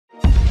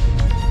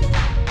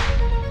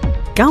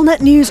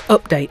Galnet News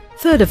Update,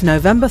 3rd of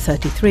November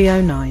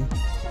 3309.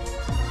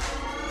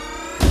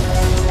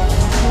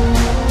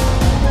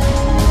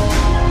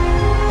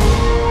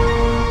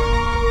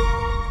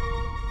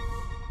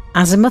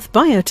 Azimuth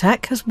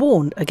Biotech has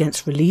warned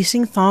against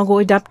releasing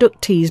Thargoid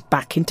abductees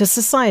back into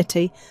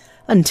society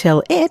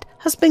until it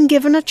has been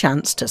given a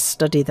chance to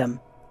study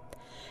them.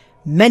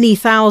 Many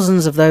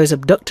thousands of those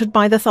abducted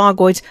by the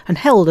Thargoids and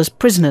held as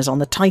prisoners on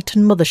the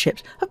Titan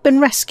motherships have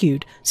been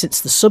rescued since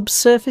the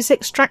subsurface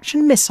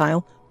extraction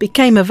missile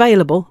became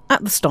available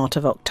at the start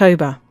of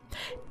October.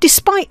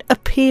 Despite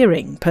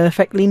appearing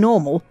perfectly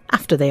normal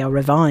after they are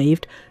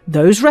revived,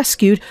 those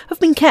rescued have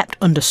been kept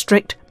under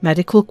strict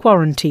medical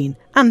quarantine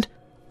and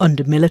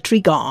under military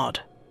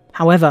guard.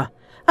 However,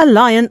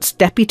 Alliance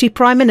Deputy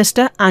Prime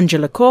Minister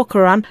Angela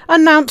Corcoran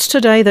announced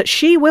today that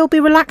she will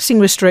be relaxing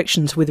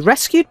restrictions, with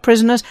rescued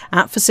prisoners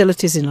at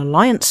facilities in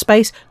Alliance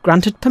space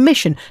granted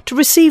permission to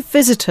receive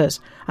visitors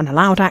and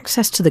allowed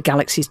access to the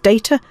galaxy's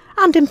data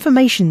and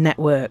information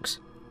networks.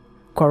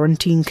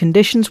 Quarantine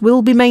conditions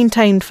will be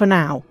maintained for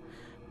now,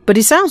 but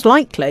it sounds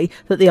likely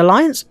that the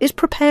Alliance is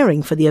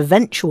preparing for the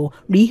eventual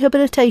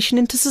rehabilitation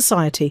into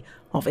society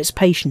of its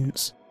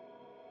patients.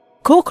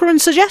 Corcoran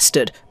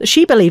suggested that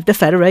she believed the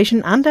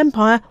Federation and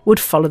Empire would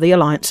follow the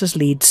Alliance's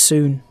lead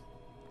soon.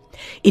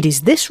 It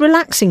is this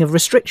relaxing of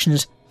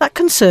restrictions that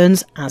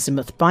concerns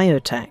Azimuth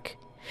Biotech.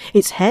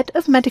 Its head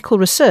of medical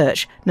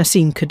research,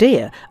 Nassim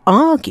Kadir,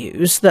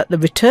 argues that the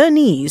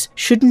returnees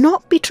should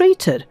not be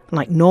treated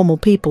like normal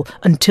people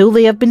until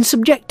they have been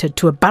subjected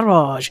to a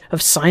barrage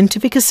of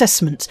scientific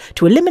assessments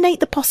to eliminate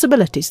the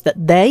possibilities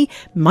that they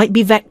might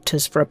be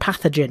vectors for a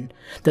pathogen,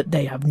 that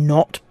they have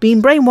not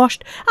been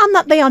brainwashed, and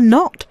that they are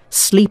not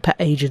sleeper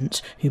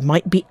agents who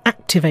might be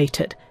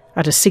activated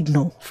at a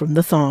signal from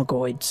the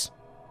Thargoids.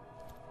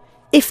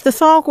 If the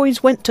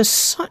Thargoids went to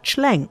such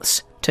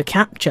lengths to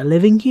capture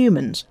living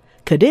humans,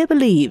 Kadir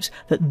believes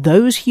that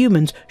those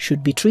humans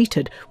should be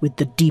treated with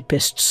the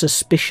deepest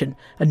suspicion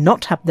and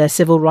not have their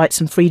civil rights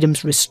and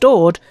freedoms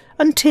restored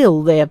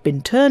until they have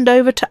been turned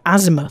over to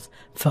Azimuth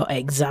for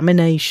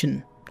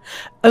examination.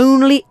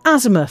 Only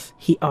Azimuth,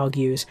 he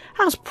argues,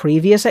 has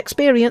previous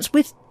experience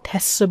with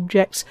test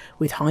subjects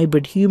with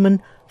hybrid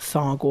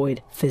human-Thargoid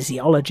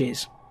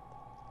physiologies.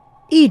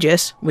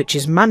 Aegis, which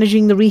is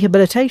managing the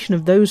rehabilitation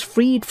of those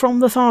freed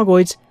from the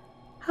Thargoids,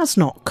 has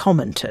not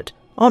commented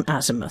on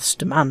Azimuth's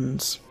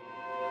demands.